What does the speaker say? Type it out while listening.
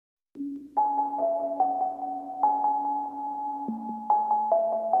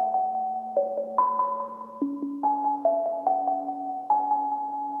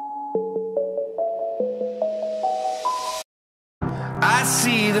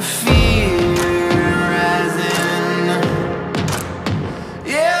see the fear rising.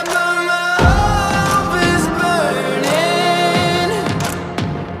 Yeah, but my hope is burning.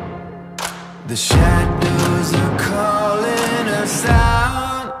 The shadows are calling us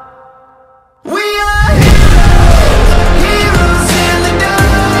out. We are heroes, heroes in the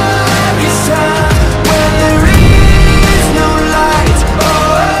darkest time, when there is no light.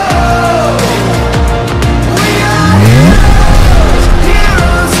 Oh, we are heroes,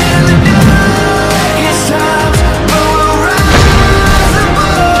 heroes in the darkest times, but we'll rise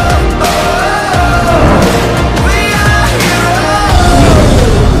above. Oh, we are heroes.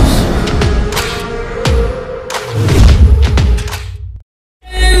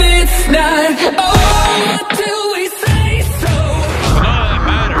 And it's not over till we say so. But none of that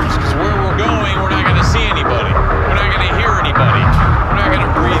matters, because where we're going, we're not going to see anybody. We're not going to hear anybody. We're not going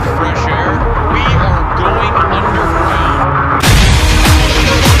to breathe fresh air. We are going underground.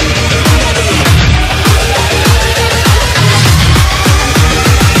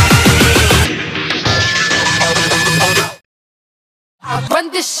 I run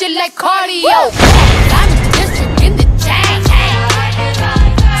this shit like cardio. I'm the district in the chain.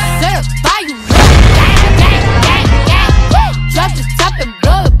 Certified, you know. Gang, gang, gang, gang. Drop the top and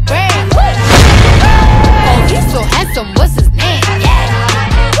blow the brand. Oh, he's so handsome, what's his name? I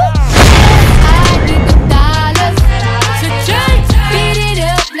need the dollars to change. Beat it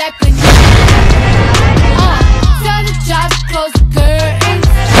up like a tell the jobs, close the curtains.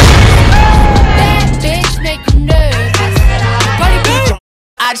 Bad bitch make you nervous. Cardi B.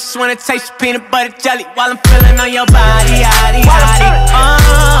 I just wanna taste your peanut butter jelly while I'm feeling on your body, yaddy, yaddy.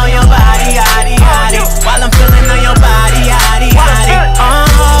 Oh, your body, yaddy, yaddy. While I'm feeling on your body, yaddy, yaddy.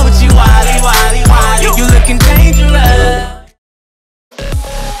 Oh, with you, wally, wally, wally. You looking dangerous.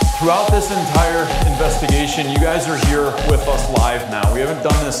 Throughout this entire investigation, you guys are here with us live now. We haven't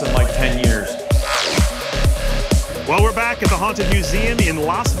done this in like 10 years. Well, we're back at the Haunted Museum in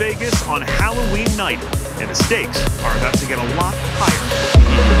Las Vegas on Halloween night, and the stakes are about to get a lot higher.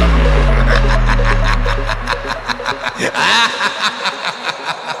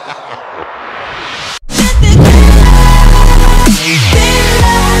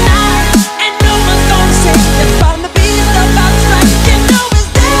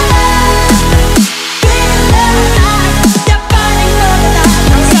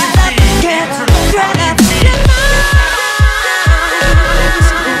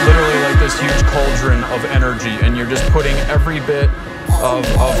 Literally like this huge cauldron of energy, and you're just putting every bit of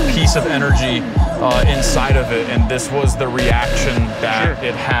piece of energy inside of it, and this was the reaction that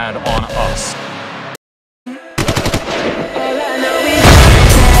it had on us.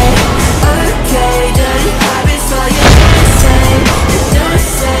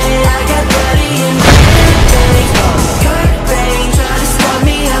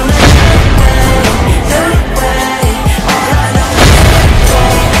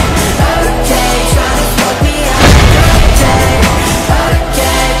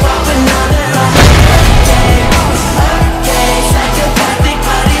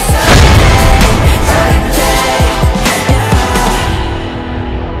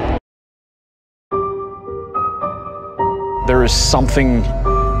 There is something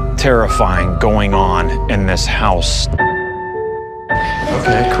terrifying going on in this house.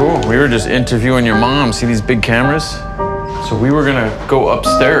 Okay, cool. We were just interviewing your mom. See these big cameras? So we were gonna go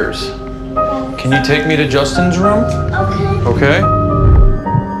upstairs. Can you take me to Justin's room? Okay. Okay?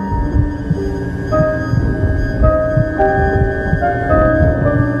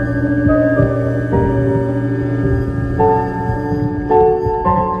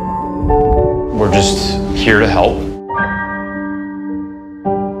 We're just here to help.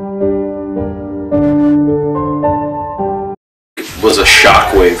 Was a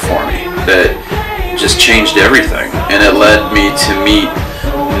shockwave for me that just changed everything, and it led me to meet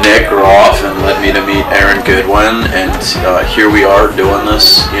Nick Groff and led me to meet Aaron Goodwin, and here we are doing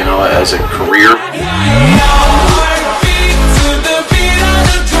this, you know, as a career.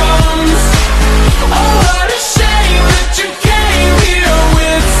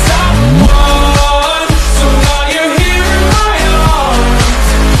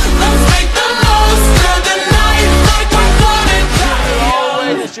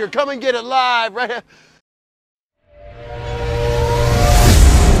 Come and get it live right here.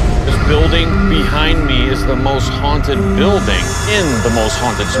 This building behind me is the most haunted building in the most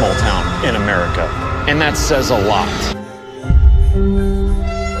haunted small town in America. And that says a lot.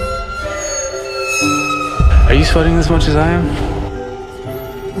 Are you sweating as much as I am?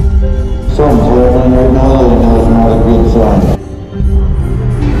 Something's happening right now and that's not a good sign.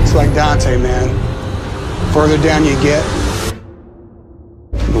 It's like Dante, man. Further down you get,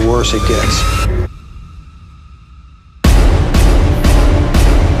 worse it gets.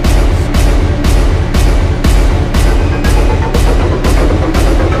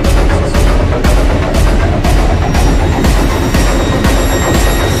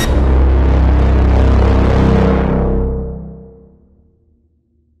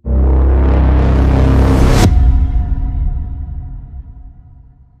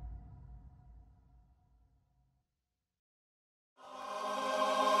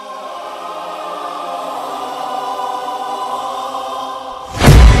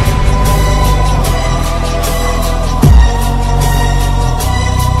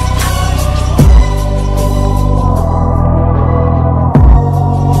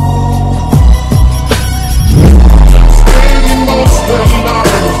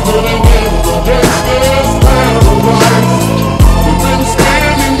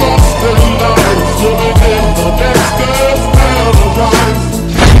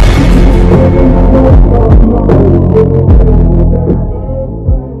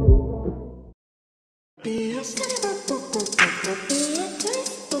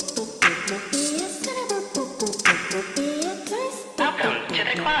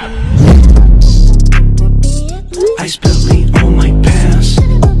 I spilled lean on my pants.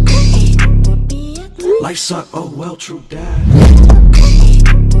 Life sucked, oh well, true dad.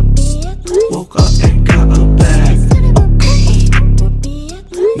 Woke up and got a bag.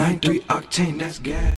 93 octane, that's gas.